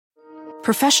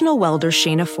Professional welder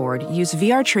Shayna Ford used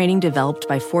VR training developed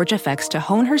by ForgeFX to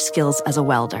hone her skills as a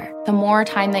welder. The more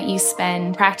time that you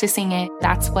spend practicing it,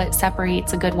 that's what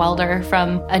separates a good welder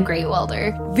from a great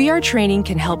welder. VR training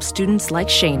can help students like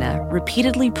Shayna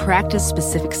repeatedly practice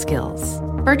specific skills.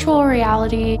 Virtual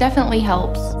reality definitely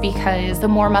helps because the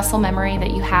more muscle memory that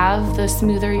you have, the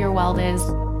smoother your weld is.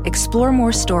 Explore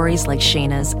more stories like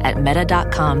Shayna's at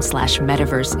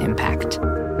meta.com/metaverseimpact.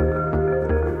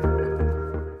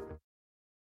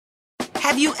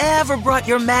 Have you ever brought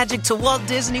your magic to Walt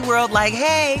Disney World like,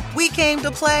 hey, we came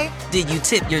to play? Did you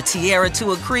tip your tiara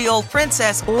to a Creole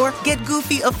princess or get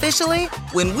goofy officially?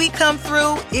 When we come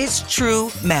through, it's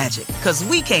true magic, because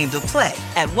we came to play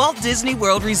at Walt Disney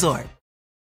World Resort.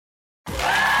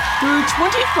 Through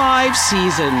 25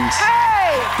 seasons,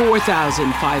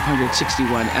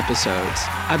 4,561 episodes,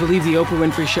 I believe The Oprah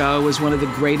Winfrey Show is one of the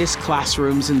greatest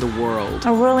classrooms in the world.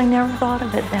 I really never thought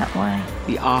of it that way.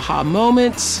 The aha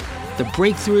moments, the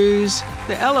breakthroughs,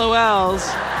 the LOLs,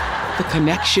 the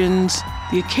connections,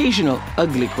 the occasional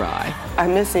ugly cry. I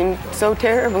miss him so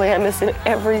terribly. I miss him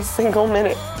every single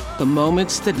minute. The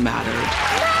moments that mattered.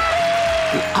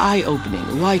 The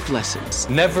eye-opening life lessons.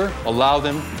 Never allow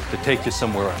them to take you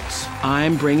somewhere else.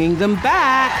 I'm bringing them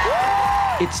back.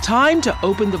 It's time to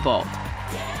open the vault.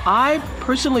 I've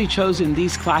personally chosen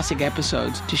these classic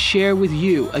episodes to share with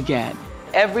you again.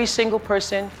 Every single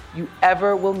person you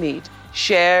ever will meet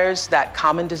shares that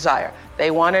common desire.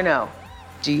 They want to know,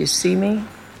 do you see me?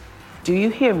 Do you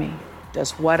hear me?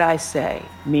 Does what I say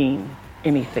mean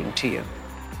anything to you?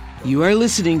 You are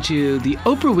listening to The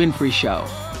Oprah Winfrey Show,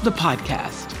 the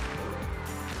podcast.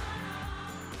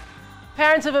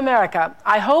 Parents of America,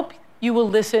 I hope you will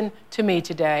listen to me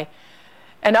today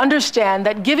and understand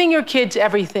that giving your kids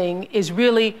everything is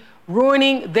really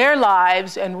ruining their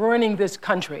lives and ruining this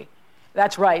country.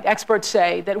 That's right. Experts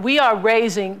say that we are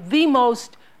raising the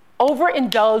most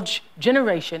overindulged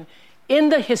generation in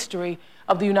the history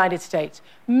of the United States.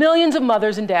 Millions of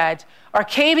mothers and dads are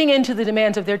caving into the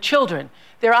demands of their children.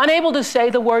 They're unable to say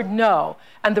the word no,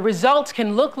 and the results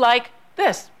can look like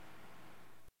this.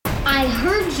 I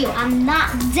heard you. I'm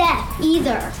not deaf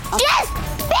either. Just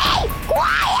be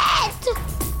quiet!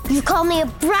 You call me a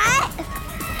brat?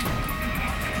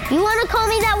 You want to call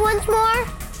me that once more?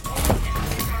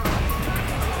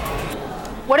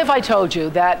 What if I told you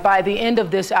that by the end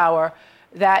of this hour,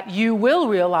 that you will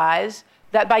realize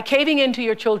that by caving into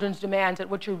your children's demands, that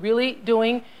what you're really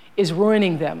doing is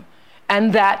ruining them,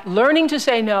 and that learning to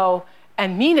say no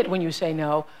and mean it when you say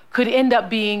no could end up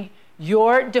being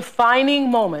your defining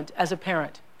moment as a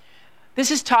parent. This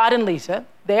is Todd and Lisa.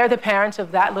 They are the parents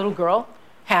of that little girl,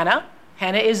 Hannah.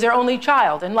 Hannah is their only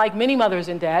child, and like many mothers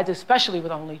and dads, especially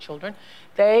with only children,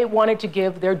 they wanted to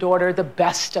give their daughter the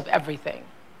best of everything.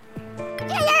 Get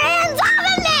your hands off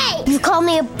of me! You call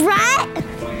me a brat?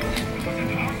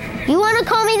 You want to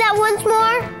call me that once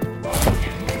more?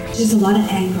 There's a lot of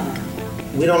anger.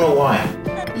 We don't know why.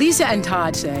 Lisa and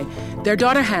Todd say their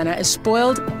daughter Hannah is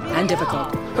spoiled and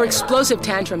difficult. Her explosive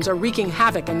tantrums are wreaking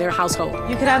havoc in their household.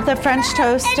 You could have the French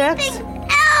toast sticks. Anything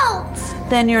else!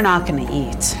 Then you're not going to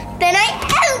eat. Then I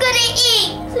am going to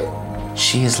eat!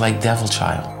 She is like devil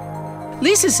child.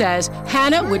 Lisa says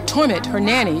Hannah would torment her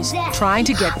nannies trying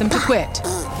to get them to quit.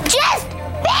 Just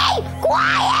be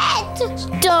quiet!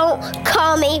 Don't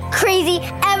call me crazy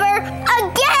ever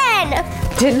again!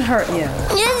 Didn't hurt you.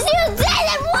 Yes, you did!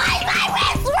 And why is my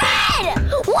wrist red?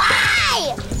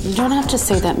 Why? You don't have to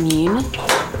say that mean.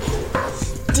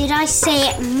 Did I say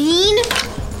it mean?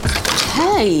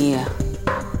 Hey.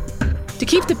 To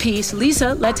keep the peace,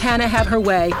 Lisa lets Hannah have her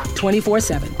way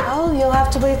 24/7. Oh, you'll have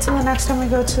to wait till the next time we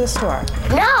go to the store.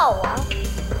 No!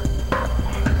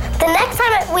 The next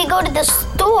time we go to the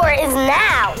store is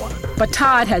now. But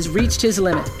Todd has reached his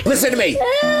limit. Listen to me.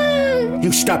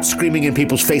 You stop screaming in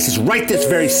people's faces right this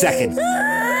very second.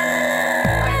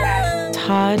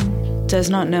 Todd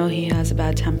does not know he has a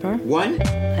bad temper. What?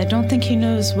 I don't think he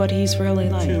knows what he's really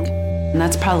like. And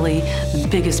that's probably the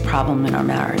biggest problem in our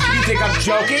marriage. You think I'm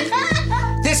joking?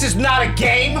 This is not a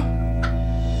game.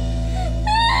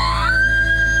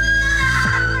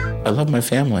 I love my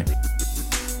family.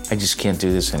 I just can't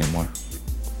do this anymore.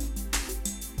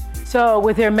 So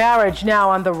with their marriage now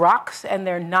on the rocks and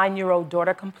their 9-year-old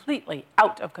daughter completely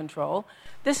out of control,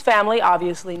 this family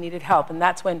obviously needed help. And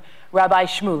that's when Rabbi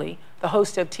Shmuley, the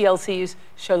host of TLC's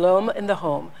Shalom in the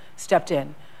Home, stepped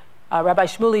in. Rabbi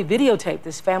Shmuley videotaped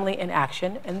this family in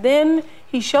action, and then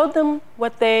he showed them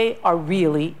what they are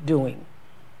really doing.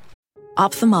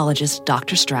 Ophthalmologist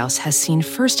Dr. Strauss has seen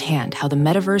firsthand how the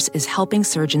metaverse is helping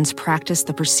surgeons practice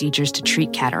the procedures to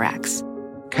treat cataracts.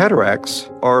 Cataracts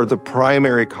are the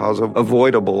primary cause of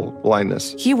avoidable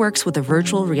blindness. He works with a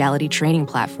virtual reality training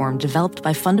platform developed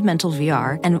by Fundamental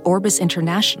VR and Orbis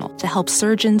International to help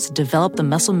surgeons develop the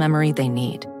muscle memory they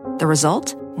need. The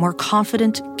result? More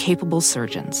confident, capable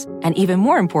surgeons. And even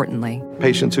more importantly,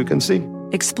 patients who can see.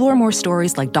 Explore more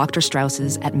stories like Dr.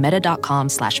 Strauss's at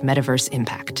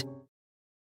meta.com/metaverseimpact.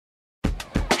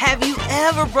 Have you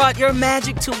ever brought your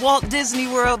magic to Walt Disney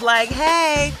World like,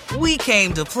 hey, we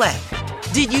came to play?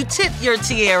 Did you tip your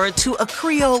tiara to a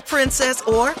Creole princess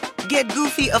or get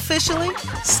goofy officially?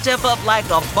 Step up like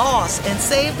a boss and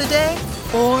save the day?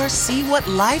 Or see what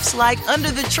life's like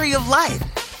under the tree of life?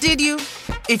 Did you?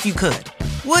 If you could.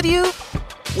 Would you?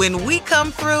 When we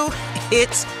come through,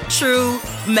 it's true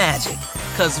magic.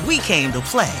 'Cause we came to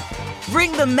play.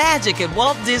 Bring the magic at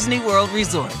Walt Disney World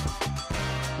Resort.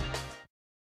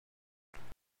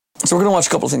 So we're going to watch a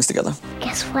couple of things together.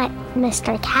 Guess what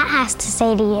Mr. Cat has to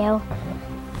say to you?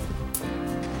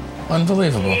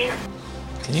 Unbelievable.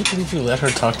 Can you believe you let her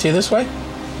talk to you this way?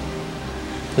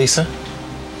 Lisa?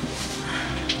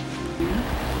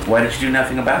 Why did you do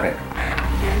nothing about it?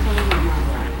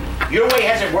 Your way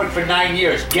hasn't worked for 9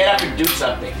 years. Get up and do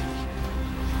something.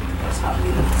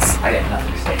 I got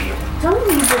nothing to say to you. Don't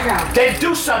leave it out. Then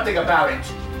do something about it.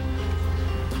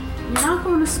 You're not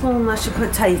going to school unless you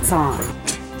put tights on.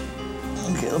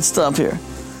 Okay, let's stop here.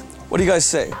 What do you guys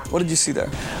say? What did you see there?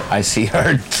 I see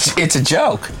her. It's a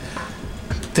joke.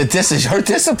 Her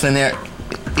discipline there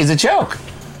is a joke.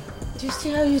 Do you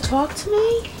see how you talk to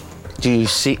me? Do you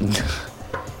see?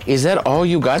 Is that all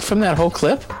you got from that whole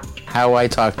clip? How I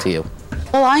talk to you?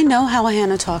 Well, I know how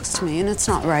Hannah talks to me, and it's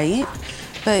not right.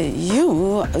 But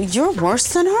you're worse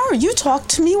than her. You talk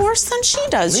to me worse than she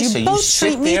does. Lisa, you both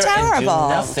treat me terrible.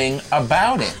 And do nothing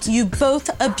about it. You both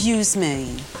abuse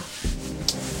me.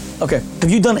 Okay, have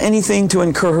you done anything to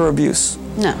incur her abuse?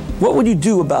 No. What would you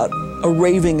do about a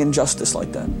raving injustice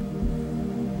like that?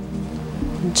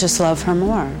 Just love her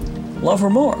more. Love her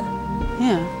more?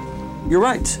 Yeah. You're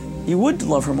right. You would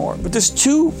love her more. But there's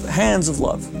two hands of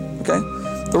love, okay?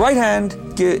 The right hand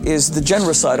is the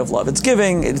generous side of love. It's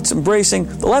giving, it's embracing.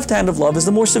 The left hand of love is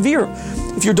the more severe.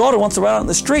 If your daughter wants to run out in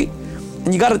the street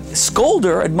and you got to scold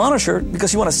her, admonish her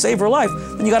because you want to save her life,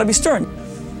 then you got to be stern.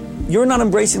 You're not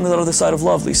embracing the other side of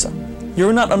love, Lisa.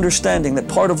 You're not understanding that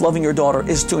part of loving your daughter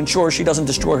is to ensure she doesn't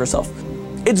destroy herself.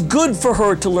 It's good for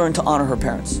her to learn to honor her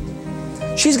parents.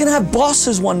 She's going to have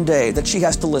bosses one day that she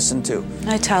has to listen to.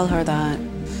 I tell her that.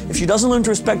 If she doesn't learn to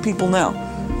respect people now,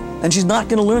 then she's not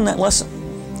going to learn that lesson.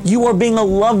 You are being a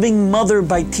loving mother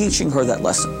by teaching her that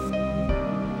lesson.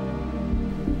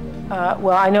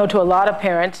 Well, I know to a lot of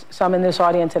parents, some in this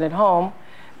audience and at home,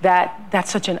 that that's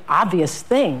such an obvious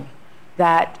thing,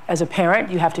 that as a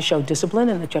parent you have to show discipline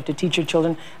and that you have to teach your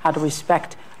children how to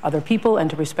respect other people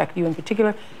and to respect you in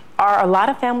particular. Are a lot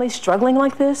of families struggling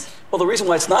like this? Well, the reason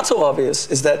why it's not so obvious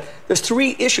is that there's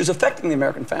three issues affecting the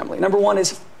American family. Number one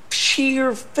is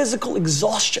sheer physical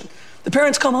exhaustion. The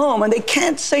parents come home and they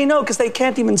can't say no because they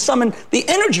can't even summon the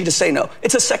energy to say no.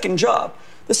 It's a second job.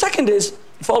 The second is,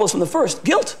 it follows from the first,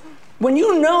 guilt. When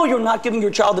you know you're not giving your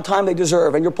child the time they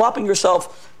deserve and you're plopping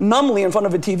yourself numbly in front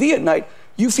of a TV at night,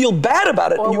 you feel bad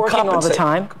about it or and you working compensate. all the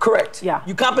time. Correct. Yeah.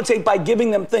 You compensate by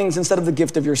giving them things instead of the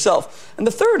gift of yourself. And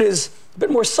the third is a bit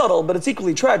more subtle, but it's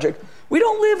equally tragic. We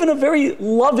don't live in a very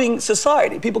loving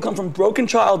society. People come from broken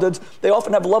childhoods. They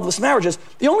often have loveless marriages.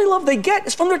 The only love they get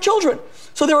is from their children.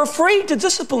 So they're afraid to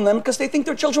discipline them because they think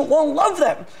their children won't love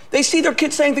them. They see their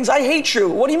kids saying things, I hate you.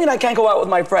 What do you mean I can't go out with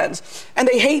my friends? And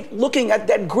they hate looking at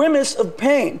that grimace of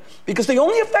pain because the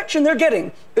only affection they're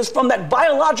getting is from that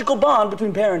biological bond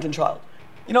between parent and child.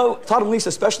 You know, Todd and Lisa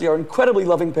especially are incredibly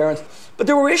loving parents, but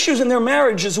there were issues in their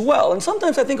marriage as well. And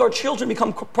sometimes I think our children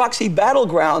become proxy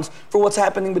battlegrounds for what's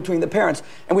happening between the parents.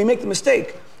 And we make the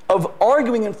mistake of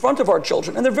arguing in front of our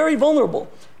children, and they're very vulnerable.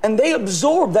 And they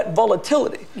absorb that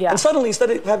volatility. Yeah. And suddenly,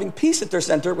 instead of having peace at their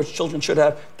center, which children should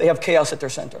have, they have chaos at their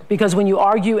center. Because when you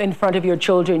argue in front of your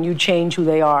children, you change who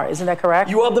they are. Isn't that correct?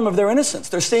 You rob them of their innocence.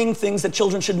 They're seeing things that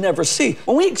children should never see.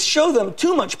 When we show them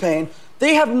too much pain,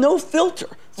 they have no filter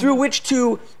through which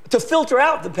to filter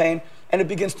out the pain, and it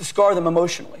begins to scar them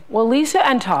emotionally. Well, Lisa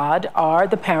and Todd are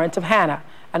the parents of Hannah,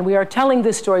 and we are telling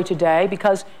this story today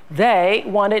because they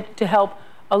wanted to help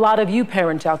a lot of you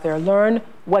parents out there learn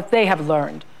what they have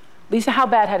learned. Lisa, how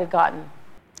bad had it gotten?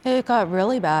 It got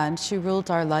really bad. She ruled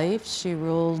our life. She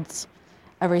ruled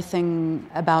everything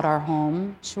about our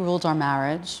home. She ruled our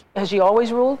marriage. Has she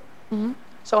always ruled? Mm-hmm.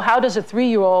 So how does a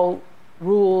 3-year-old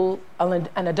rule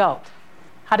an adult?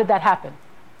 How did that happen?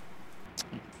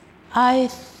 I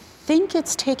think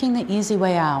it's taking the easy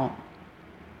way out.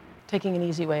 taking an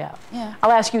easy way out. Yeah.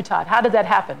 I'll ask you, Todd, how did that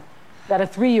happen? That a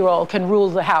 3-year-old can rule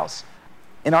the house?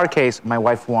 In our case, my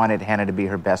wife wanted Hannah to be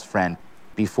her best friend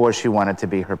before she wanted to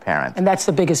be her parent. And that's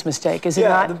the biggest mistake, is it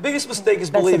not? Yeah, the biggest mistake is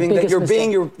believing that you're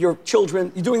being your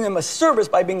children, you're doing them a service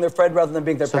by being their friend rather than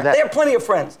being their parent. They have plenty of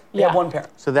friends. They have one parent.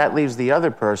 So that leaves the other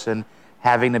person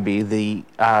having to be the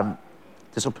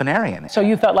disciplinarian. So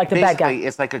you felt like the bad guy. Basically,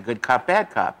 it's like a good cop,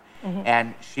 bad cop. Mm-hmm.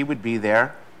 And she would be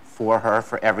there for her,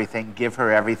 for everything, give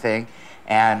her everything.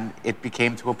 And it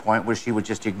became to a point where she would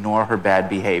just ignore her bad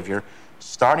behavior,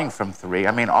 starting from 3,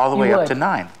 I mean, all the way up to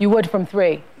 9. You would from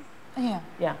 3? Yeah.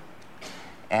 Yeah.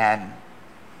 And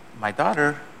my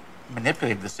daughter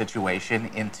manipulated the situation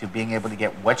into being able to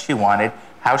get what she wanted,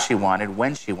 how she wanted,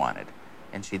 when she wanted.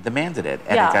 And she demanded it,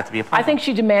 and it got to be a problem. I think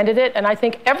she demanded it, and I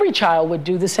think every child would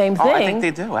do the same thing. Oh, I think they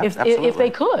do, absolutely. If they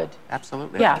could.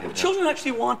 Absolutely. Yeah. Children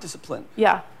actually want discipline.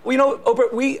 Yeah. Well, you know,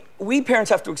 Oprah, we parents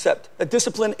have to accept that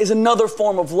discipline is another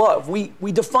form of love.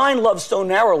 We define love so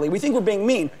narrowly. We think we're being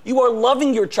mean. You are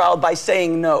loving your child by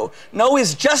saying no. No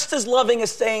is just as loving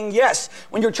as saying yes.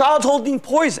 When your child's holding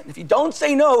poison, if you don't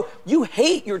say no, you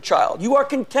hate your child. You are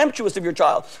contemptuous of your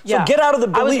child. So get out of the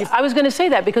belief. I was going to say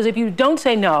that, because if you don't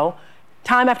say no,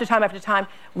 time after time after time,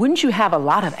 wouldn't you have a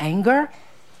lot of anger?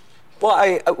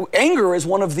 Well, anger is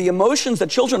one of the emotions that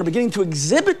children are beginning to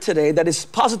exhibit today that is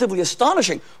positively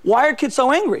astonishing. Why are kids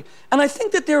so angry? And I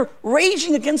think that they're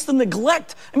raging against the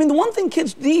neglect. I mean, the one thing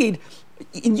kids need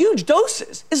in huge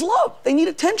doses is love. They need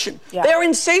attention. Yeah. They're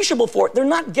insatiable for it. They're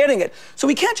not getting it. So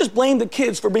we can't just blame the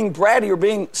kids for being bratty or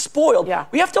being spoiled. Yeah.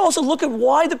 We have to also look at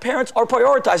why the parents are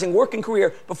prioritizing work and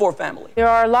career before family. There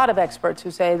are a lot of experts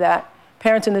who say that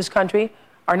parents in this country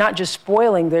are not just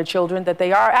spoiling their children, that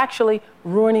they are actually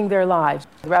ruining their lives.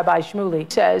 Rabbi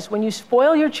Shmuley says when you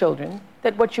spoil your children,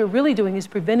 that what you're really doing is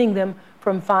preventing them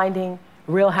from finding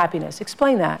real happiness.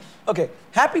 Explain that. Okay,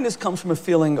 happiness comes from a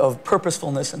feeling of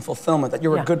purposefulness and fulfillment, that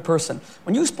you're a good person.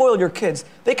 When you spoil your kids,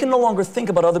 they can no longer think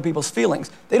about other people's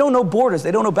feelings. They don't know borders,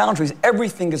 they don't know boundaries.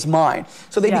 Everything is mine.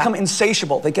 So they become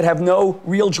insatiable. They could have no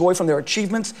real joy from their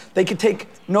achievements. They could take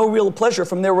no real pleasure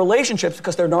from their relationships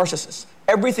because they're narcissists.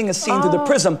 Everything is seen through the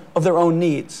prism of their own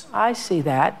needs. I see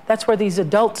that. That's where these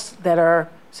adults that are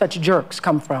such jerks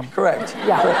come from. Correct.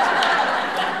 Yeah. Correct.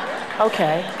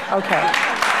 Okay.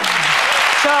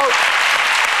 So,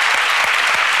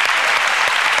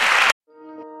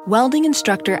 welding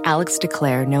instructor Alex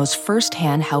DeClaire knows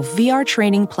firsthand how VR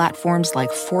training platforms like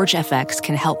ForgeFX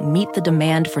can help meet the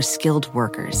demand for skilled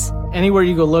workers. Anywhere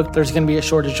you go look, there's going to be a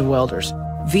shortage of welders.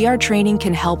 VR training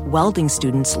can help welding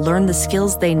students learn the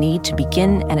skills they need to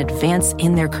begin and advance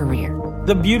in their career.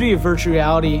 The beauty of virtual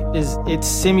reality is it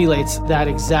simulates that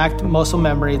exact muscle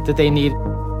memory that they need.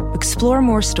 Explore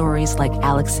more stories like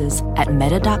Alex's at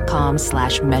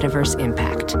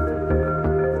meta.com/metaverseimpact.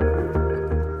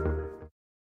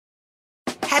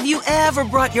 Have you ever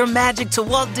brought your magic to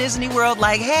Walt Disney World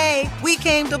like, hey, we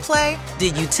came to play?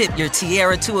 Did you tip your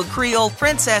tiara to a Creole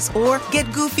princess or get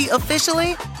goofy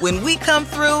officially? When we come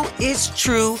through, it's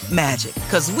true magic,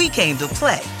 because we came to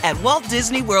play at Walt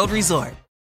Disney World Resort.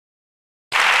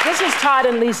 This is Todd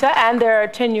and Lisa and their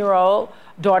 10-year-old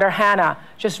daughter, Hannah.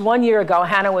 Just 1 year ago,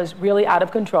 Hannah was really out of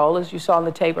control, as you saw on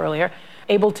the tape earlier,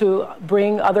 able to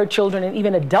bring other children and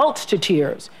even adults to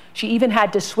tears. She even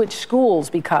had to switch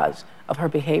schools because of her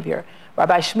behavior.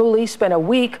 Rabbi Shmuley spent a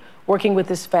week working with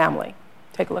this family.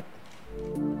 Take a look.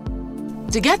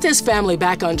 To get this family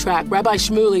back on track, Rabbi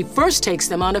Shmuley first takes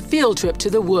them on a field trip to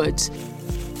the woods.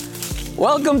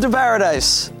 Welcome to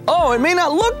paradise. Oh, it may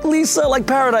not look, Lisa, like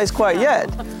paradise quite yet.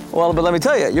 Well, but let me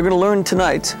tell you, you're going to learn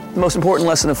tonight the most important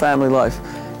lesson of family life.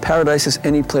 Paradise is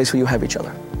any place where you have each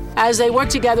other. As they work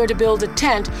together to build a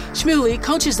tent, Shmuley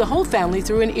coaches the whole family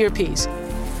through an earpiece.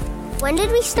 When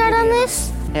did we start on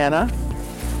this? Hannah,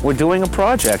 we're doing a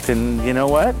project, and you know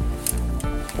what?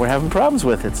 We're having problems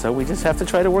with it, so we just have to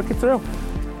try to work it through.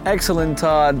 Excellent,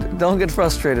 Todd. Don't get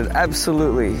frustrated.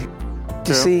 Absolutely.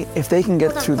 You see, if they can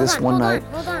get through this one night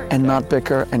and not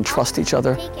bicker and trust each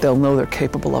other, they'll know they're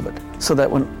capable of it. So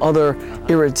that when other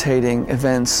irritating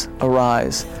events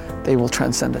arise, they will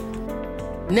transcend it.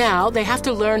 Now they have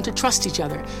to learn to trust each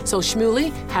other. So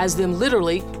Shmuley has them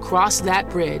literally cross that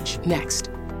bridge next.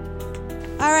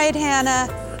 All right, Hannah.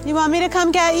 You want me to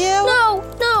come get you? No.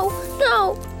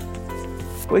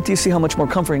 Wait till you see how much more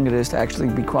comforting it is to actually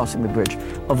be crossing the bridge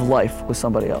of life with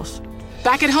somebody else.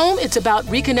 Back at home, it's about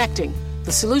reconnecting.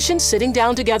 The solution, sitting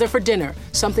down together for dinner,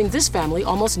 something this family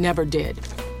almost never did.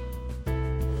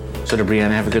 So did Brianna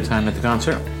have a good time at the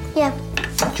concert? Yeah.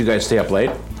 Did you guys stay up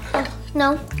late?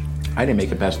 No. I didn't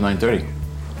make it past 9:30.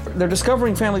 They're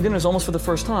discovering family dinners almost for the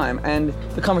first time, and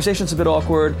the conversation's a bit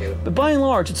awkward, but by and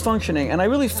large, it's functioning. And I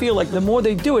really feel like the more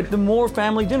they do it, the more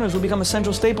family dinners will become a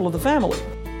central staple of the family.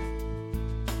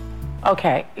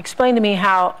 Okay, explain to me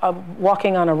how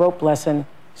walking on a rope lesson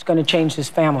is going to change this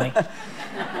family.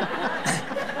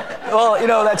 Well, you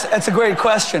know, that's a great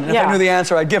question. If I knew the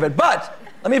answer, I'd give it. But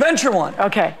let me venture one.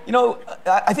 Okay. You know,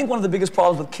 I think one of the biggest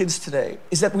problems with kids today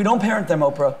is that we don't parent them,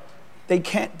 Oprah. They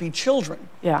can't be children.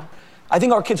 Yeah. I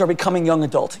think our kids are becoming young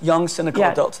adults, young, cynical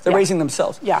adults. They're raising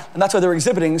themselves. Yeah. And that's why they're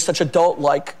exhibiting such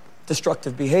adult-like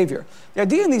destructive behavior. The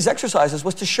idea in these exercises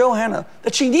was to show Hannah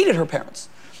that she needed her parents,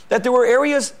 that there were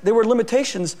areas, there were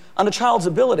limitations on a child's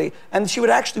ability, and she would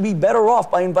actually be better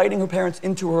off by inviting her parents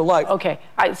into her life. Okay,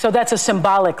 so that's a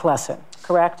symbolic lesson,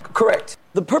 correct? Correct.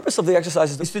 The purpose of the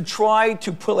exercises is to try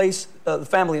to place the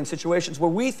family in situations where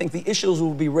we think the issues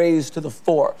will be raised to the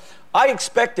fore. I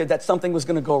expected that something was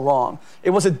going to go wrong. It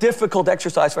was a difficult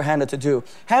exercise for Hannah to do.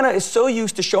 Hannah is so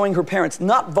used to showing her parents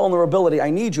not vulnerability, I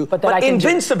need you, but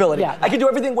invincibility. I can do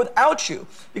everything without you.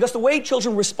 Because the way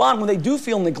children respond when they do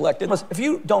feel neglected was, if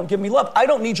you don't give me love, I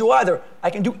don't need you either. I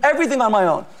can do everything on my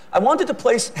own. I wanted to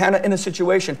place Hannah in a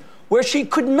situation where she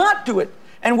could not do it,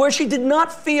 and where she did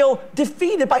not feel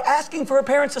defeated by asking for her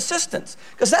parents' assistance.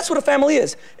 Because that's what a family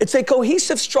is. It's a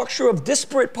cohesive structure of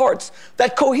disparate parts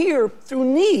that cohere through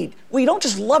need. We don't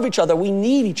just love each other, we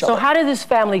need each other. So how did this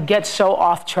family get so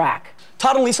off track?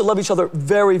 Todd and Lisa love each other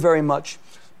very, very much,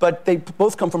 but they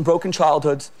both come from broken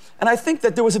childhoods. And I think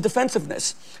that there was a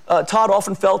defensiveness. Todd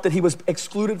often felt that he was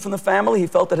excluded from the family. He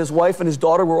felt that his wife and his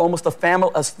daughter were almost a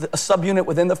subunit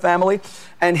within the family.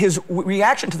 And his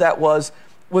reaction to that was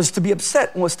to be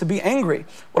upset and was to be angry.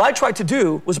 What I tried to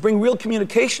do was bring real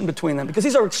communication between them, because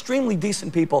these are extremely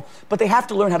decent people, but they have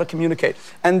to learn how to communicate.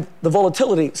 And the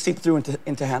volatility seeped through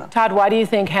into Hannah. Todd, why do you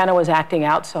think Hannah was acting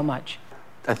out so much?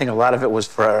 I think a lot of it was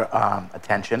for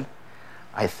attention.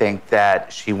 I think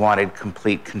that she wanted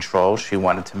complete control. She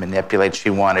wanted to manipulate. She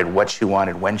wanted what she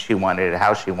wanted, when she wanted it,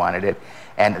 how she wanted it.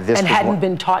 And hadn't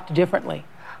been taught differently.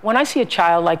 When I see a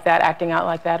child like that, acting out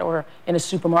like that, or in a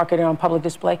supermarket or on public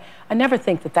display, I never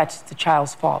think that that's the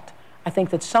child's fault. I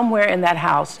think that somewhere in that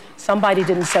house, somebody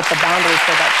didn't set the boundaries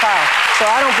for that child. So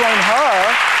I don't blame her.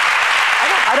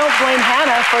 I don't blame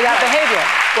Hannah for that behavior.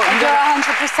 Well, you're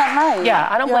 100% right. Yeah,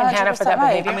 I don't blame Hannah for that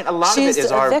behavior. I mean, a lot of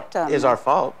it is our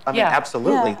fault. I mean,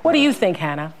 absolutely. Yeah. What do you think,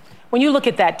 Hannah? When you look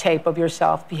at that tape of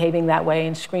yourself behaving that way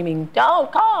and screaming,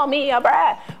 "Don't call me a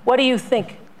brat," what do you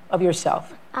think of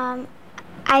yourself?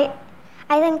 I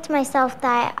think to myself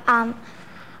that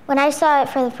when I saw it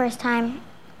for the first time,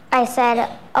 I said,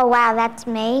 oh, wow, that's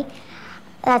me.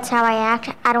 That's how I act.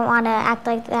 I don't want to act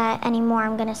like that anymore.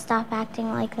 I'm going to stop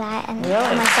acting like that and put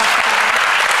myself together.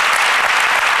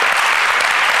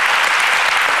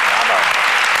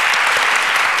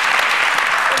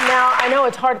 Now, I know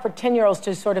it's hard for 10-year-olds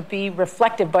to sort of be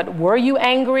reflective, but were you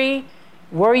angry?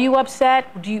 Were you upset?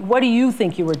 What do you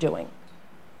think you were doing?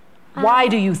 Why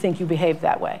do you think you behaved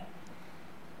that way?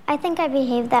 I think I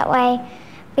behaved that way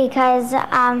because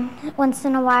once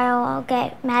in a while I'll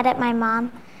get mad at my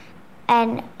mom,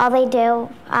 and all they do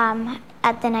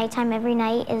at the nighttime every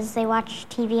night is they watch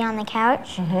TV on the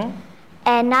couch. Mm-hmm.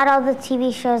 And not all the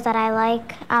TV shows that I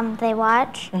like they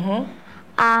watch.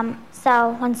 Mm-hmm.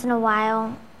 So once in a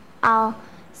while I'll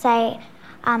say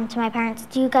to my parents,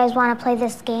 do you guys want to play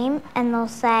this game? And they'll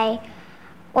say,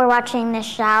 we're watching this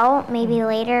show, maybe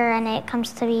later, and it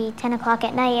comes to be 10 o'clock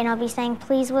at night, and I'll be saying,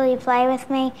 please, will you play with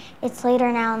me? It's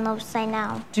later now, and they'll say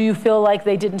no. Do you feel like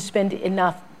they didn't spend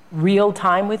enough real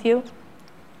time with you?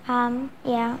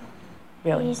 Yeah.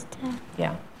 Really? I used to.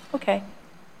 Yeah, okay.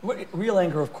 Real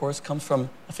anger, of course, comes from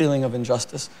a feeling of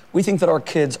injustice. We think that our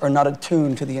kids are not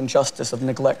attuned to the injustice of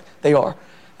neglect. They are.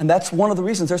 And that's one of the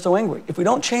reasons they're so angry. If we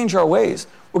don't change our ways,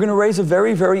 we're going to raise a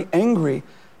very, very angry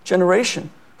generation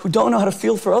who don't know how to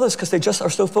feel for others because they just are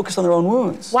so focused on their own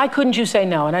wounds. Why couldn't you say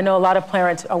no? And I know a lot of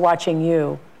parents are watching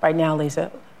you right now,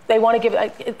 Lisa. They want to give,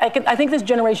 I think this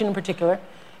generation in particular,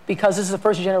 because this is the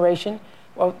first generation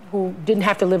who didn't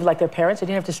have to live like their parents, they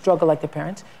didn't have to struggle like their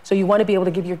parents. So you want to be able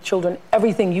to give your children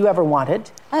everything you ever wanted.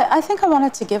 I think I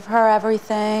wanted to give her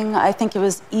everything. I think it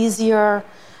was easier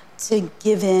to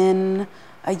give in.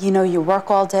 You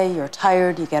work all day, you're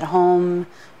tired, you get home,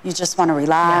 you just want to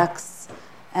relax. Yeah.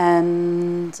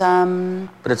 And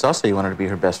but it's also you wanted to be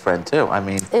her best friend too. I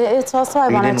mean, it's also I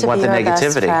wanted to be her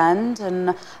best friend,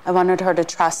 and I wanted her to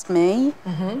trust me.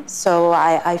 Mm-hmm. So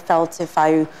I felt if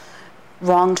I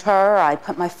wronged her. I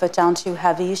put my foot down too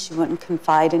heavy. She wouldn't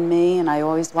confide in me, and I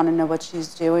always want to know what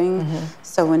she's doing.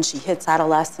 So when she hits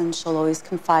adolescence, she'll always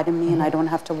confide in me, and I don't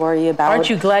have to worry about Aren't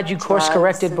you glad you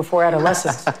course-corrected before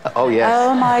adolescence? Oh, yes.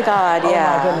 Oh, my God, yeah.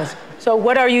 Oh, my goodness. So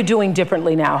what are you doing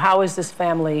differently now? How is this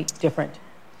family different?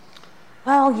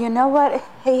 Well, you know what?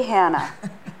 Hey, Hannah,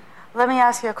 let me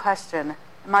ask you a question.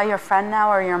 Am I your friend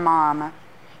now or your mom?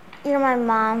 You're my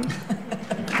mom.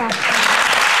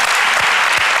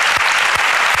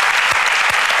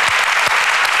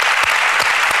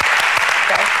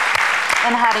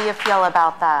 And how do you feel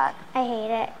about that? I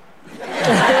hate it.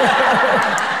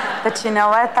 But you know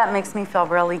what? That makes me feel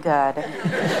really good.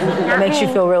 It makes you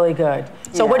feel really good.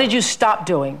 So what did you stop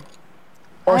doing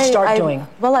or start doing?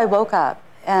 Well, I woke up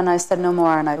and I said no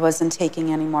more, and I wasn't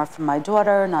taking any more from my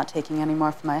daughter, not taking any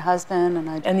more from my husband.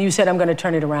 And you said, I'm going to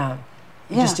turn it around.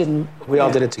 You just didn't. We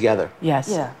all did it together. Yes.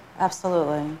 Yeah,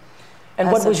 absolutely.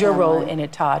 And what was your role in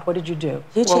it, Todd? What did you do?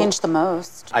 You changed the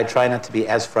most. I try not to be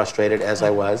as frustrated as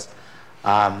I was.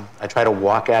 I try to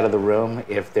walk out of the room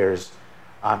if there's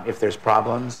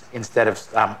problems, instead of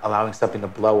allowing something to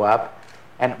blow up.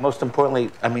 And most importantly,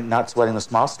 I mean, not sweating the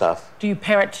small stuff. Do you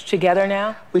parent together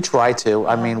now? We try to.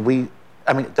 I mean,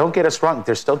 don't get us wrong.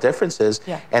 There's still differences.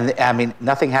 Yeah. And I mean,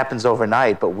 nothing happens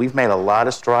overnight, but we've made a lot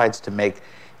of strides to make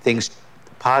things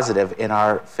positive in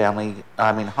our family,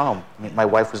 home. I mean, my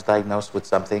wife was diagnosed with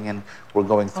something, and we're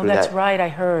going through that. Oh, that's right, I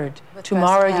heard. With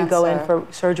Tomorrow breast you go in cancer.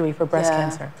 for surgery for breast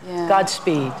cancer. Yeah.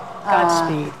 Godspeed.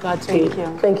 Godspeed. Godspeed. Thank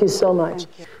you. Thank you so much.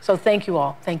 So thank you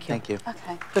all. Thank you. Thank you.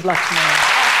 Okay. Good luck tomorrow.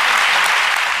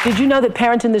 Did you know that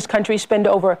parents in this country spend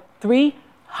over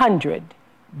 $300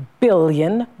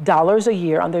 billion a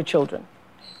year on their children?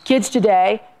 Kids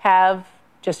today have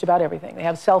just about everything. They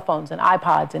have cell phones and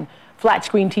iPods and flat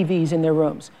screen TVs in their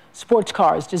rooms, sports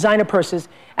cars, designer purses,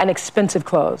 and expensive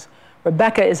clothes.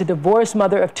 Rebecca is a divorced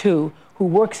mother of two who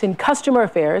works in customer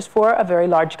affairs for a very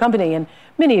large company, and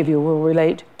many of you will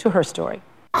relate to her story.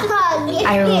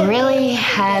 I really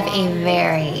have a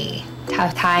very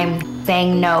tough time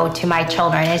saying no to my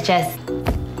children. It's just,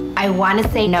 I want to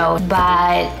say no,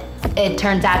 but it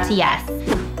turns out to yes.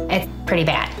 It's pretty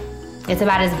bad. It's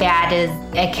about as bad as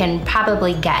it can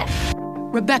probably get.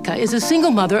 Rebecca is a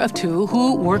single mother of two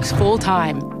who works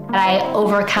full-time. I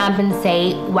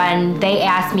overcompensate when they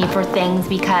ask me for things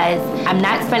because I'm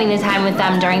not spending the time with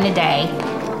them during the day.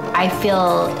 I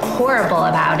feel horrible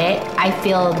about it. I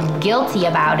feel guilty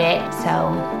about it,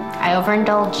 so I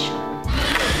overindulge.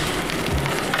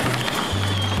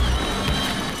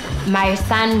 My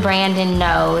son Brandon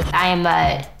knows I am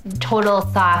a total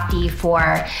softie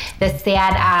for the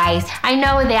sad eyes. I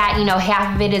know that,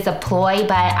 half of it is a ploy,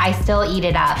 but I still eat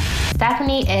it up.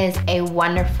 Stephanie is a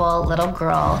wonderful little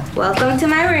girl. Welcome to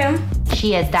my room.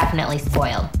 She is definitely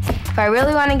spoiled. If I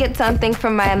really want to get something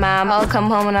from my mom, I'll come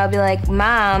home and I'll be like,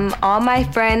 Mom, all my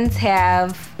friends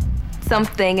have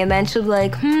something, and then she'll be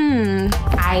like,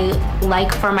 I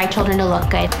like for my children to look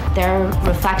good. They're a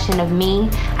reflection of me.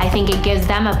 I think it gives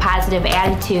them a positive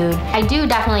attitude. I do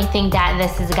definitely think that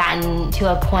this has gotten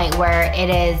to a point where it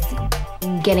is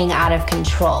getting out of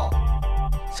control.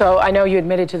 So I know you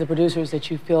admitted to the producers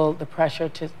that you feel the pressure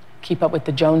to keep up with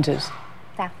the Joneses.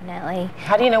 Definitely.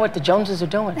 How do you know what the Joneses are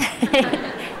doing?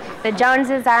 The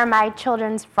Joneses are my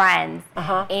children's friends.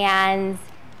 And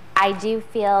I do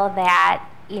feel that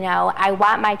I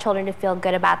want my children to feel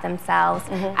good about themselves.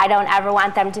 I don't ever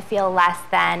want them to feel less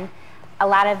than. A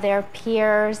lot of their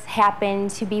peers happen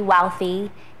to be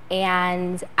wealthy,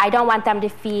 and I don't want them to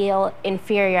feel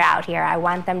inferior out here. I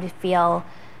want them to feel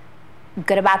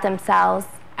good about themselves.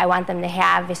 I want them to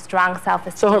have a strong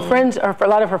self-esteem. So her friends, a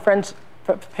lot of her friends'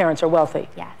 parents are wealthy?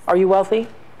 Yes. Are you wealthy?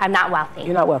 I'm not wealthy.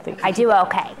 You're not wealthy? I do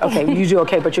okay. Okay, you do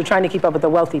okay, but you're trying to keep up with the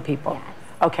wealthy people. Yes.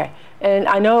 Okay, and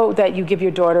I know that you give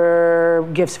your daughter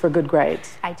gifts for good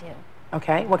grades. I do.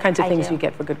 Okay, what kinds of things do do you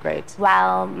get for good grades?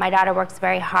 Well, my daughter works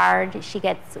very hard. She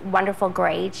gets wonderful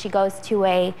grades. She goes to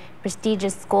a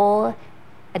prestigious school,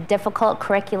 a difficult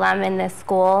curriculum in this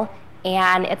school,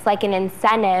 and it's like an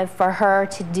incentive for her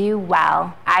to do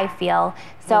well, I feel.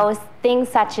 So things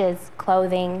such as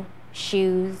clothing,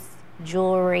 shoes,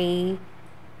 jewelry,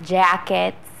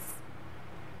 jackets,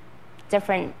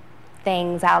 different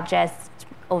things, I'll just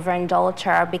overindulge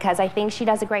her because I think she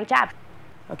does a great job.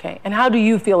 Okay, and how do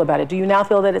you feel about it? Do you now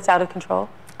feel that it's out of control?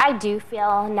 I do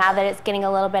feel now that it's getting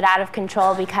a little bit out of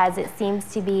control because it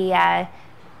seems to be a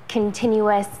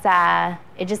continuous,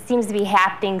 it just seems to be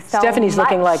happening so Stephanie's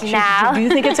much looking like, now. Do you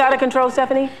think it's out of control,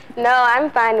 Stephanie? No, I'm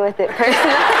fine with it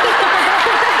personally.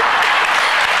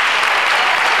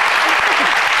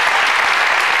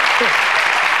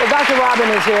 Well, Dr. Robin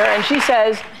is here, and she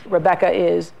says Rebecca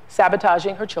is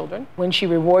sabotaging her children when she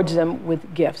rewards them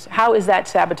with gifts. How is that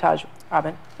sabotage,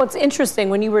 Robin? Well, it's interesting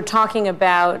when you were talking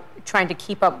about trying to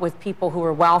keep up with people who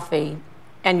are wealthy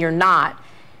and you're not.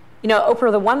 You know,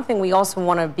 Oprah, the one thing we also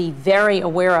want to be very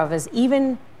aware of is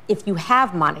even if you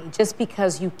have money, just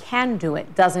because you can do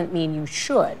it doesn't mean you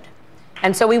should.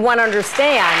 And so we want to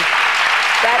understand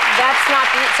that's not,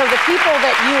 so the people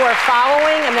that you are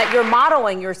following and that you're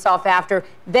modeling yourself after,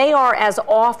 they are as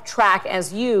off track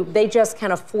as you. They just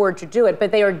can afford to do it,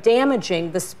 but they are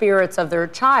damaging the spirits of their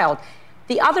child.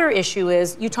 The other issue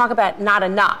is you talk about not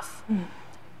enough.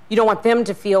 You don't want them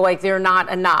to feel like they're not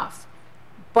enough.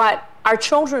 But our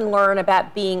children learn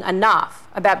about being enough,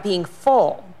 about being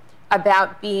full,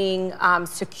 about being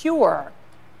secure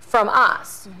from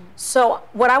us. So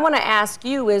what I want to ask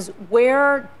you is,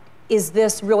 where is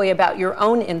this really about your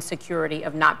own insecurity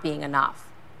of not being enough?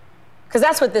 Because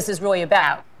that's what this is really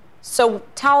about. So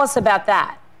tell us about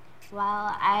that.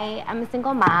 Well, I am a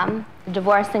single mom, a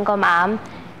divorced single mom.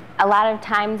 A lot of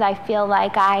times I feel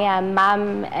like I am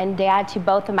mom and dad to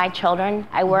both of my children.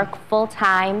 I work full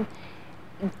time.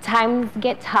 Times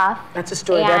get tough. That's a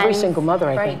story of every single mother,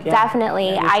 I think. Yeah. Definitely.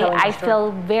 Yeah, I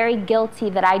feel very guilty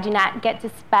that I do not get to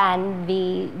spend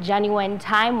the genuine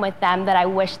time with them that I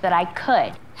wish that I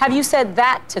could. Have you said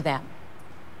that to them?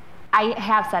 I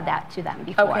have said that to them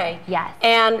before. Okay. Yes.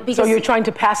 And because so you're trying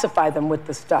to pacify them with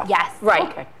the stuff. Yes. Right.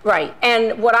 Okay. Right.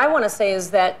 And what I want to say is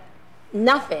that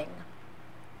nothing,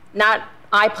 not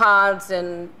iPods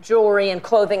and jewelry and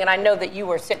clothing, and I know that you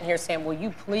were sitting here saying, will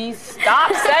you please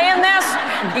stop saying this?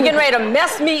 You're getting ready to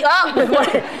mess me up.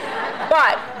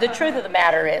 But the truth of the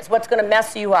matter is, what's going to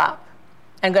mess you up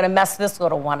and going to mess this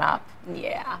little one up,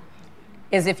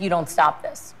 is if you don't stop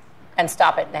this. And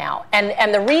stop it now.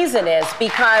 And the reason is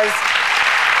because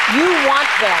you want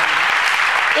them,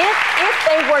 if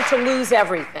they were to lose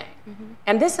everything,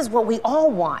 and this is what we all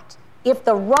want, if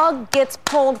the rug gets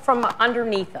pulled from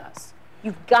underneath us,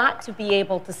 you've got to be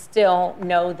able to still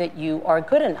know that you are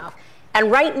good enough. And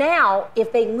right now,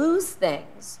 if they lose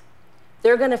things,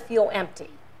 they're going to feel empty.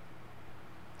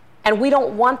 And we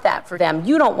don't want that for them.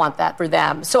 You don't want that for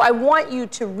them. So I want you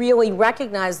to really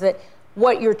recognize that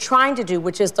what you're trying to do,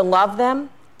 which is to love them,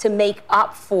 to make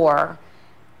up for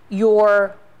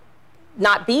your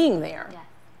not being there. Yes.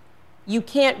 You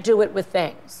can't do it with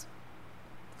things.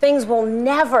 Things will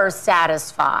never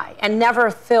satisfy and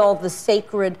never fill the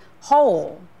sacred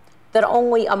hole that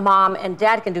only a mom and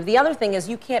dad can do. The other thing is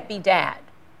you can't be dad.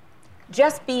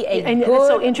 Just be a good that's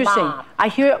so interesting. mom. I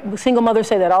hear single mothers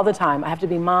say that all the time. I have to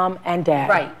be mom and dad.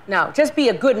 Right. No, just be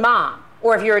a good mom.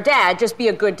 Or if you're a dad, just be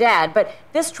a good dad. But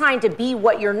this trying to be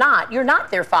what you're not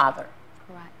their father.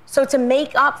 Correct. So to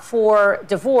make up for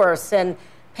divorce and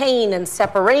pain and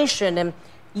separation, and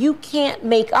you can't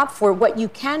make up for it. What you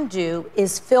can do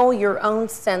is fill your own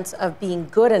sense of being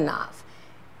good enough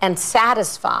and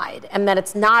satisfied, and that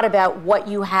it's not about what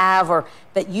you have or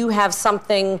that you have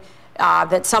something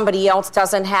that somebody else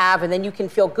doesn't have, and then you can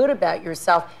feel good about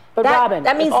yourself. But Robin,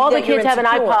 that means if all that the kids have an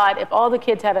insecure. iPod, if all the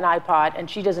kids have an iPod and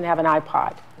she doesn't have an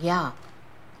iPod. Yeah.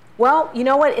 Well, you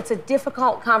know what? It's a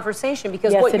difficult conversation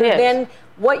because Yes,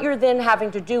 what you're then having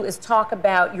to do is talk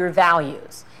about your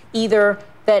values. Either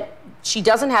that she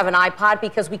doesn't have an iPod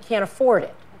because we can't afford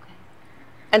it. Okay.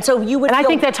 And so you would And I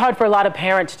think that's hard for a lot of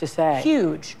parents to say.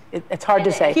 Huge. It's hard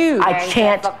to say. Huge. I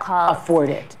can't afford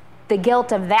it. The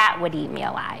guilt of that would eat me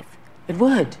alive. It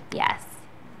would. Yes.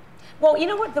 Well, you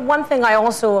know what? The one thing I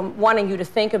also am wanting you to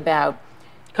think about.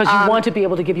 Because you want to be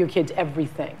able to give your kids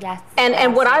everything. Yes.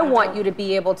 And what I want you to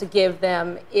be able to give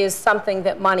them is something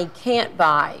that money can't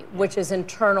buy, which is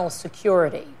internal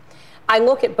security. I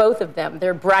look at both of them.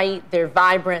 They're bright, they're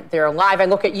vibrant, they're alive. I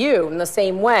look at you in the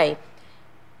same way.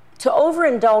 To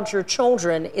overindulge your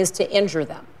children is to injure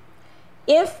them.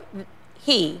 If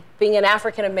he, being an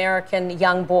African-American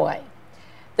young boy,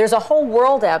 there's a whole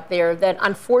world out there that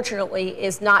unfortunately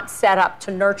is not set up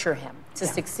to nurture him, to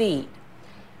succeed.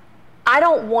 I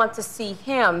don't want to see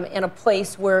him in a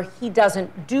place where he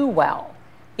doesn't do well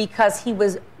because he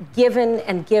was given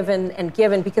and given and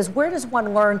given, because where does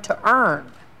one learn to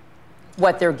earn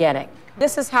what they're getting?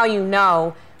 This is how you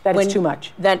know that it's too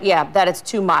much. That it's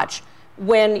too much.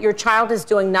 When your child is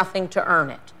doing nothing to earn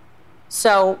it.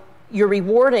 So you're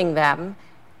rewarding them,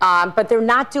 but they're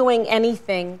not doing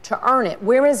anything to earn it.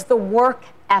 Where is the work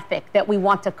ethic that we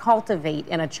want to cultivate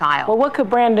in a child? Well, what could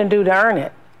Brandon do to earn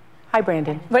it? Hi,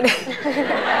 Brandon. But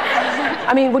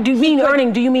I mean, what do you mean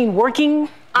earning? Do you mean working?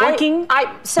 Working?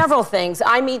 Several things.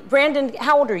 I mean, Brandon,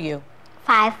 how old are you?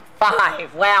 5.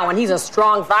 5. Wow, and he's a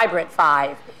strong, vibrant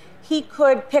 5. He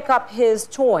could pick up his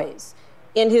toys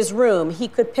in his room. He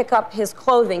could pick up his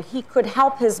clothing. He could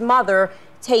help his mother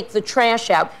take the trash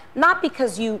out. Not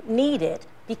because you need it,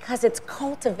 because it's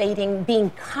cultivating being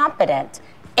competent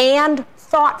and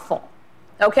thoughtful.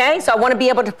 Okay? So I want to be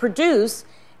able to produce,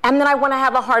 and then I want to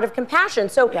have a heart of compassion.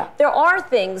 So there are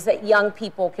things that young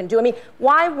people can do. I mean,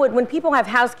 why would, when people have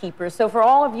housekeepers, so for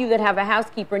all of you that have a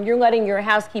housekeeper and you're letting your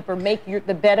housekeeper make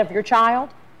the bed of your child,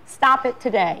 stop it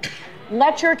today.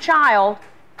 Let your child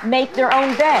make their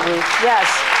own bed. Yes.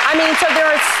 I mean, so there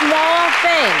are small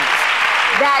things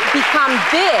that become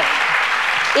big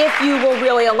if you will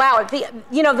really allow it.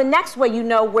 The next way you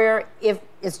know where if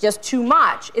it's just too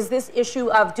much is this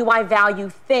issue of, do I value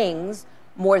things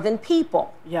more than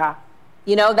people? Yeah.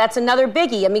 You know, that's another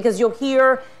biggie. I mean, because you'll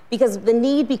hear, because the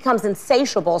need becomes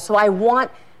insatiable, so I want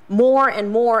more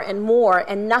and more and more,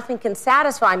 and nothing can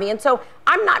satisfy me. And so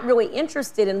I'm not really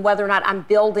interested in whether or not I'm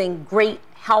building great,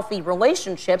 healthy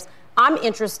relationships. I'm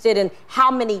interested in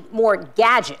how many more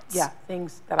gadgets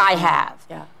things that I have.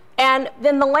 Yeah. And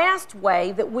then the last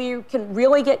way that we can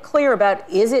really get clear about,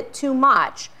 is it too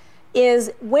much,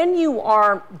 is when you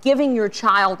are giving your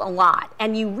child a lot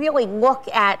and you really look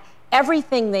at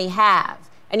everything they have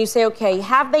and you say, okay,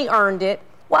 have they earned it?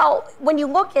 Well, when you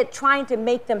look at trying to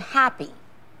make them happy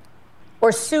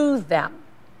or soothe them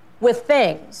with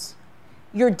things,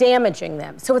 you're damaging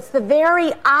them. So it's the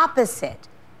very opposite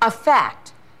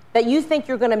effect, that you think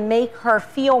you're going to make her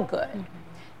feel good.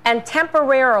 And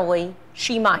temporarily,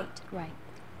 she might. Right.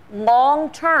 Long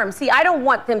term, see, I don't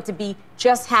want them to be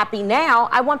just happy now.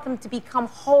 I want them to become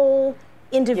whole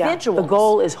individuals. Yeah. The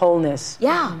goal is wholeness.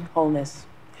 Yeah. Wholeness.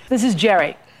 This is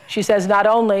Jerry. She says not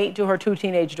only do her 2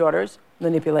 teenage daughters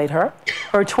manipulate her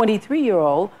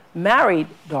 23-year-old married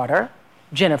daughter,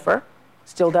 Jennifer,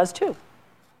 still does too.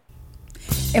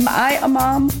 Am I a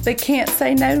mom that can't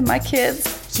say no to my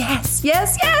kids? Yes,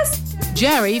 yes, yes.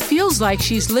 Jerry feels like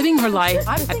she's living her life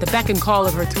at the beck and call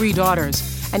of her 3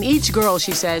 daughters. And each girl,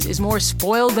 she says, is more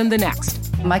spoiled than the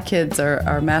next. My kids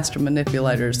are master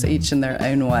manipulators, each in their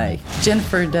own way.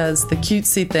 Jennifer does the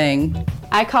cutesy thing.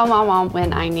 I call my mom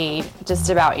when I need just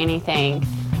about anything,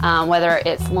 whether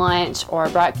it's lunch or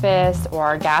breakfast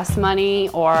or gas money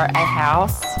or a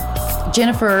house.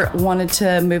 Jennifer wanted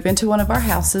to move into one of our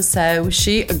houses, so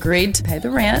she agreed to pay the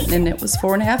rent, and it was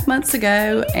 4.5 months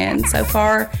ago, and so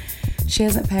far she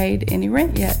hasn't paid any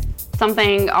rent yet.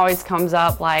 Something always comes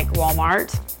up, like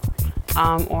Walmart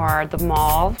or the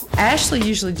mall. Ashley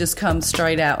usually just comes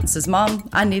straight out and says, Mom,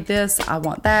 I need this, I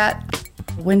want that.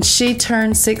 When she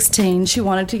turned 16, she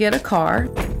wanted to get a car.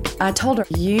 I told her,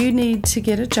 you need to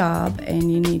get a job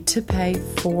and you need to pay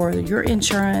for your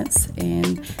insurance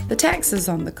and the taxes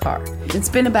on the car. It's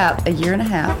been about 1.5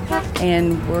 years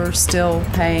and we're still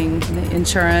paying the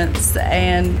insurance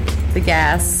and the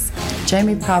gas.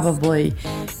 Jamie probably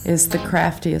is the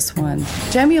craftiest one.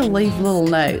 Jamie will leave little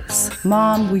notes.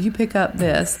 Mom, will you pick up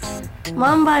this?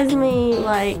 Mom buys me,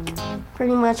 like,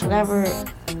 pretty much whatever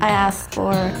I ask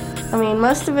for. I mean,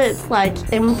 most of it's,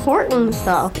 like, important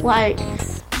stuff, like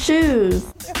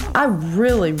shoes. I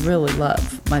really, really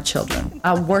love my children.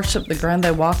 I worship the ground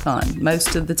they walk on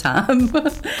most of the time.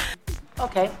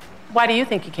 Okay. Why do you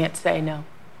think you can't say no?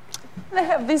 They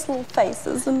have these little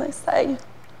faces and they say,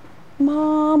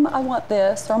 Mom, I want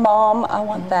this, or Mom, I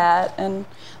want that. And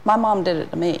my mom did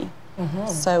it to me.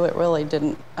 So it really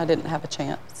I didn't have a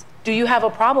chance. Do you have a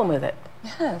problem with it?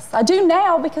 Yes, I do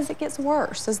now because it gets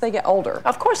worse as they get older.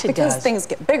 Of course it does. Because things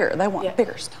get bigger. They want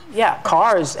bigger stuff. Yeah,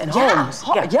 cars and homes.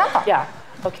 Yeah.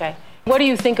 Okay. What do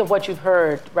you think of what you've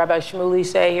heard Rabbi Shmuley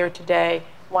say here today,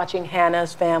 watching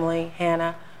Hannah's family,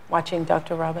 Hannah, watching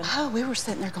Dr. Robin? Oh, we were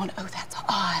sitting there going, oh, that's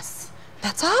us.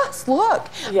 That's us. Look.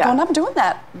 Yeah. Going, I'm doing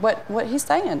that. What he's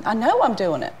saying. I know I'm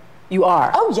doing it. You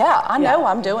are? Oh, yeah. I know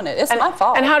I'm doing it. It's my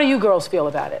fault. And how do you girls feel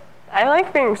about it? I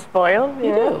like being spoiled.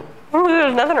 You do?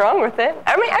 There's nothing wrong with it.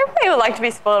 I mean, everybody would like to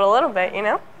be spoiled a little bit, you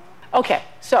know? Okay,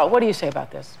 so what do you say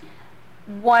about this?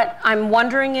 What I'm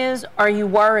wondering is, are you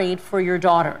worried for your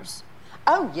daughters?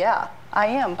 Oh, yeah, I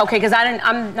am. Okay, because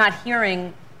I'm not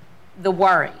hearing the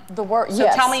worry. The worry, So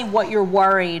tell me what you're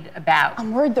worried about.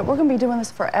 I'm worried that we're going to be doing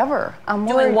this forever. I'm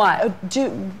Doing worried,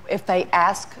 if they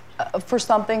ask for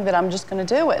something, that I'm just going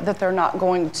to do it, that they're not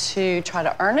going to try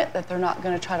to earn it, that they're not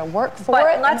going to try to work for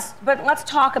it. But let's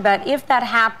talk about, if that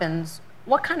happens,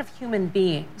 what kind of human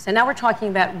beings? And now we're talking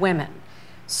about women.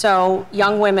 So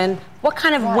young women, what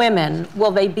kind of women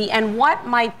will they be, and what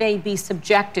might they be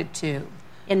subjected to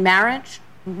in marriage,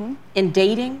 in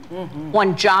dating,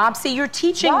 on jobs? See, you're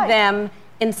teaching them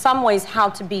in some ways how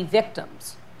to be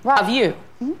victims of you.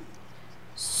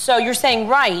 So you're saying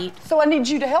So I need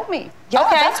you to help me. Yeah,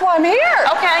 okay. That's why I'm here.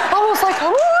 Okay. I was like,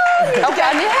 oh, okay.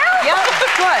 I need help. Yeah,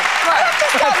 good.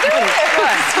 Stop doing it.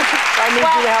 I need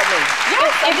you to help me.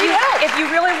 Yes, if you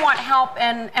really want help,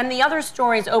 and the other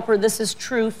stories, Oprah, this is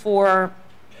true for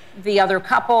the other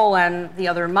couple and the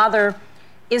other mother,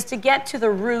 is to get to the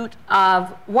root of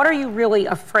what are you really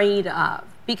afraid of?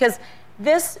 Because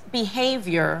this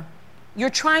behavior, you're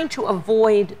trying to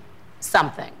avoid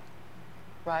something.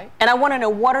 Right. And I want to know,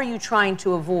 what are you trying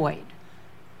to avoid?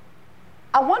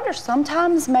 I wonder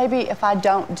sometimes maybe if I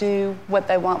don't do what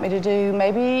they want me to do,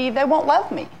 maybe they won't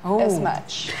love me as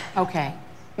much. Okay.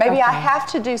 Maybe I have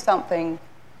to do something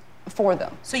for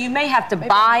them. So you may have to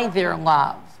buy their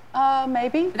love.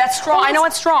 Maybe. That's strong. I know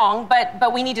it's strong,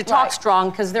 but we need to talk Right. strong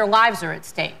because their lives are at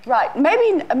stake. Right.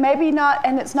 Maybe not,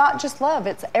 and it's not just love,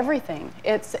 it's everything.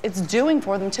 It's doing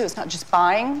for them too. It's not just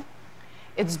buying,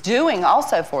 it's doing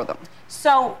also for them.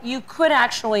 So you could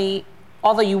actually,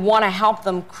 although you want to help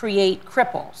them, create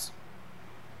cripples.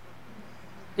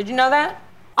 Did you know that?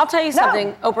 I'll tell you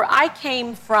something, Oprah. I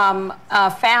came from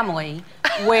a family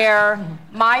where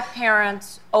my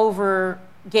parents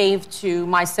overgave to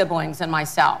my siblings and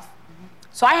myself.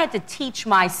 So I had to teach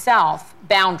myself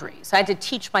boundaries. I had to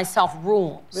teach myself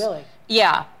rules. Really?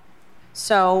 Yeah.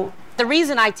 So the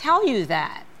reason I tell you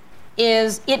that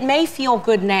is it may feel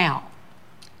good now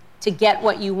to get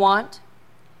what you want,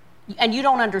 and you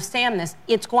don't understand this,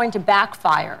 it's going to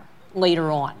backfire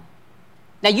later on.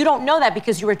 Now, you don't know that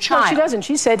because you're a child. No, she doesn't.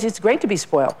 She said it's great to be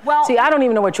spoiled. Well, see, I don't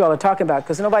even know what you all are talking about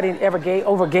because nobody ever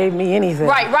overgave me anything.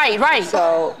 Right.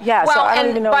 So, yeah, well, so I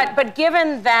don't even know. But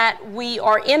given that we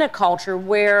are in a culture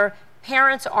where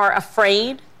parents are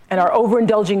afraid and are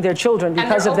overindulging their children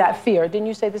because of that fear. Didn't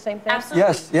you say the same thing?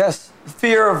 Absolutely. Yes.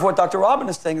 Fear of what Dr. Robin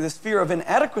is saying, this fear of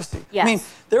inadequacy. Yes. I mean,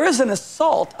 there is an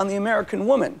assault on the American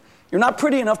woman. You're not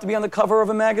pretty enough to be on the cover of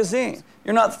a magazine.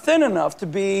 You're not thin enough to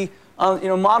be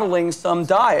modeling some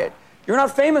diet. You're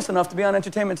not famous enough to be on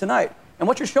Entertainment Tonight. And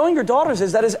what you're showing your daughters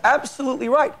is that is absolutely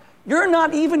right. You're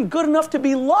not even good enough to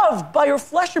be loved by your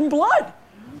flesh and blood.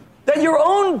 That your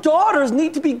own daughters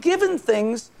need to be given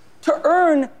things to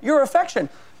earn your affection.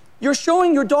 You're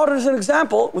showing your daughters an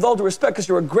example, with all due respect, because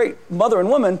you're a great mother and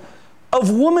woman, of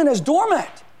woman as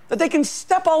doormat, that they can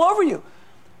step all over you.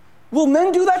 Will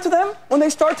men do that to them when they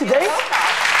start to date?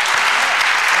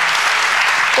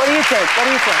 What do you think?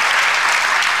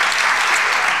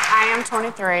 I am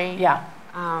 23. Yeah.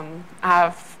 I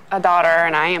have a daughter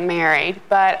and I am married,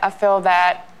 but I feel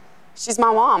that she's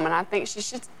my mom and I think she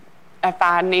should, if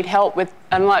I need help with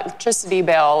an electricity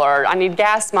bill or I need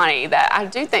gas money, that I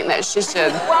do think that she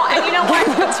should. Well, and you know what?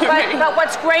 but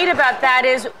what's great about that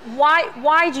is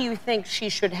why do you think she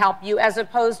should help you as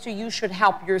opposed to you should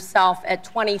help yourself at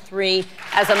 23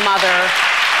 as a mother?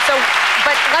 So,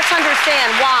 but let's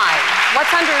understand why.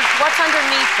 What's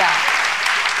underneath that?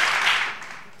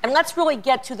 And let's really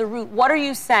get to the root. What are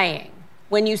you saying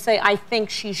when you say, I think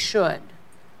she should?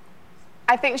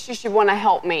 I think she should want to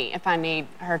help me if I need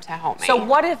her to help me. So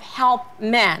what if help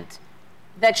meant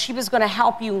that she was going to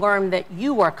help you learn that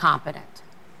you are competent?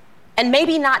 And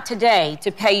maybe not today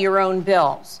to pay your own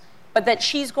bills, but that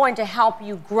she's going to help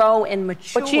you grow and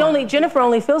mature. But Jennifer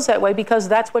only feels that way because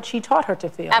that's what she taught her to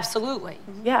feel. Absolutely.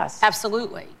 Yes.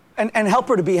 Absolutely. And help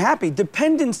her to be happy.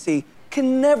 Dependency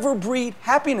can never breed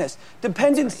happiness.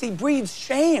 Dependency breeds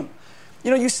shame.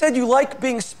 You know, you said you like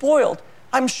being spoiled.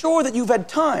 I'm sure that you've had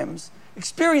times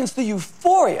experienced the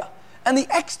euphoria and the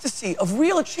ecstasy of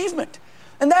real achievement.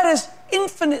 And that is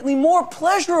infinitely more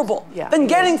pleasurable than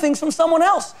getting things from someone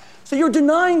else. So you're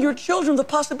denying your children the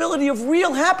possibility of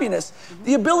real happiness,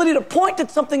 the ability to point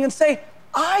at something and say,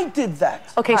 I did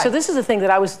that. Okay, so this is the thing that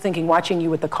I was thinking watching you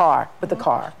with the car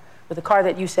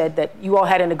that you said that you all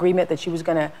had an agreement that she was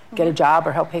going to get a job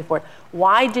or help pay for it.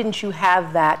 Why didn't you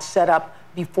have that set up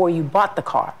before you bought the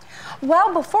car?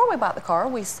 Well, before we bought the car,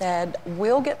 we said,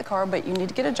 we'll get the car, but you need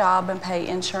to get a job and pay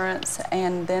insurance,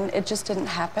 and then it just didn't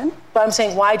happen. But I'm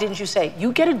saying, why didn't you say,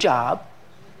 you get a job,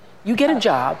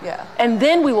 and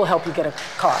then we will help you get a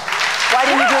car? Why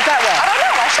didn't you do it that way? I don't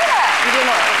know. I should have. You didn't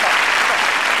know.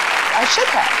 I should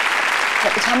have.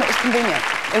 At the time, it was convenient.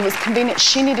 It was convenient.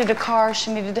 She needed a car.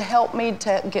 She needed to help me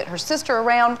to get her sister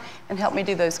around and help me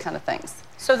do those kind of things.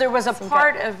 So there was a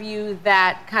part of you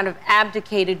that kind of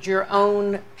abdicated your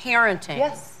own parenting.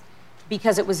 Yes.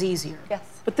 Because it was easier. Yes.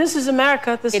 But this is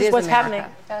America. This is what's happening.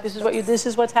 This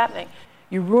is what's happening.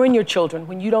 You ruin your children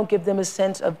when you don't give them a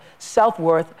sense of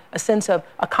self-worth, a sense of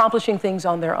accomplishing things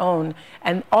on their own,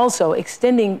 and also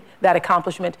extending that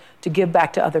accomplishment to give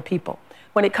back to other people.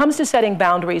 When it comes to setting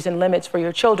boundaries and limits for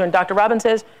your children, Dr. Robin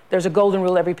says there's a golden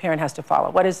rule every parent has to follow.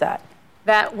 What is that?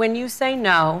 That when you say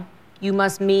no, you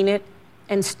must mean it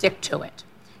and stick to it.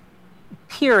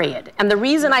 period. And the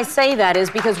reason I say that is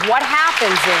because what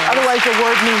happens is... Otherwise, your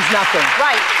word means nothing.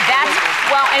 Right.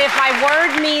 Well, and if my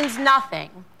word means nothing,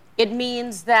 it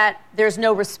means that there's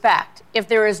no respect. If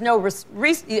there is no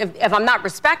if I'm not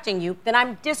respecting you, then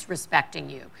I'm disrespecting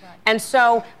you. Right. And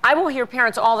so I will hear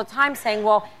parents all the time saying,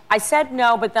 well, I said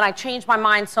no, but then I changed my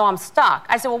mind, so I'm stuck.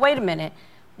 I said, well, wait a minute.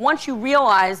 Once you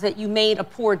realize that you made a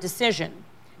poor decision,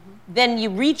 then you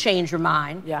rechange your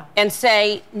mind and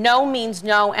say no means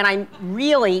no, and I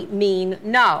really mean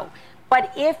no.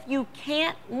 But if you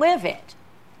can't live it,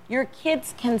 your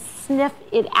kids can sniff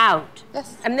it out.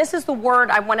 Yes. And this is the word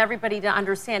I want everybody to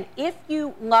understand. If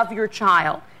you love your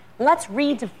child, let's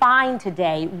redefine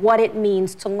today what it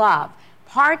means to love.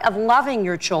 Part of loving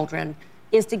your children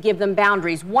is to give them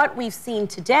boundaries. What we've seen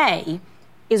today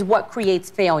is what creates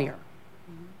failure.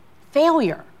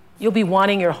 Failure. You'll be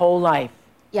wanting your whole life.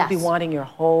 Yes. You'll be wanting your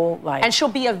whole life. And she'll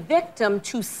be a victim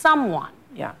to someone.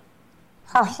 Yeah.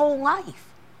 Her whole life.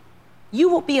 You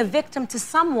will be a victim to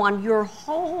someone your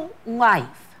whole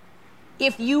life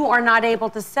if you are not able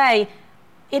to say,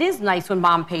 it is nice when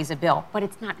mom pays a bill, but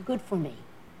it's not good for me.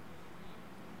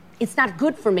 It's not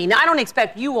good for me. Now, I don't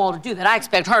expect you all to do that. I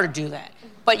expect her to do that.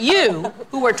 But you,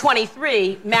 who are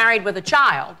 23, married with a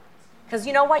child, because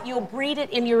you know what? You'll breed it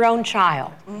in your own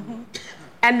child. Mm-hmm.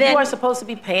 And then you are supposed to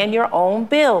be paying your own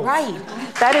bills. Right.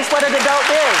 That is what an adult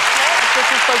is. That's what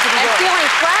you're supposed to be doing. And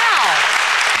feeling proud.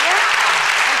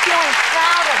 And feeling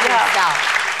proud of yourself.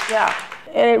 Yeah.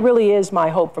 And it really is my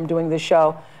hope from doing this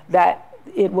show that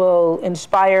it will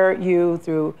inspire you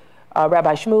through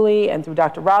Rabbi Shmuley and through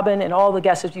Dr. Robin and all the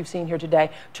guests that you've seen here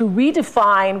today to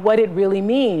redefine what it really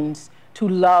means to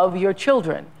love your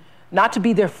children. Not to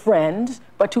be their friend,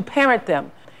 but to parent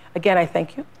them. Again, I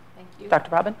thank you. Thank you. Dr.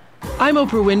 Robin. I'm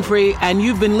Oprah Winfrey, and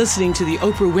you've been listening to The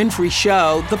Oprah Winfrey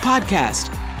Show, the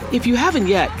podcast. If you haven't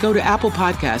yet, go to Apple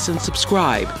Podcasts and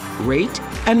subscribe, rate,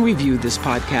 and review this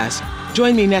podcast.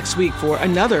 Join me next week for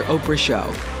another Oprah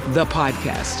Show, the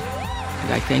podcast.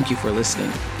 And I thank you for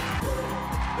listening.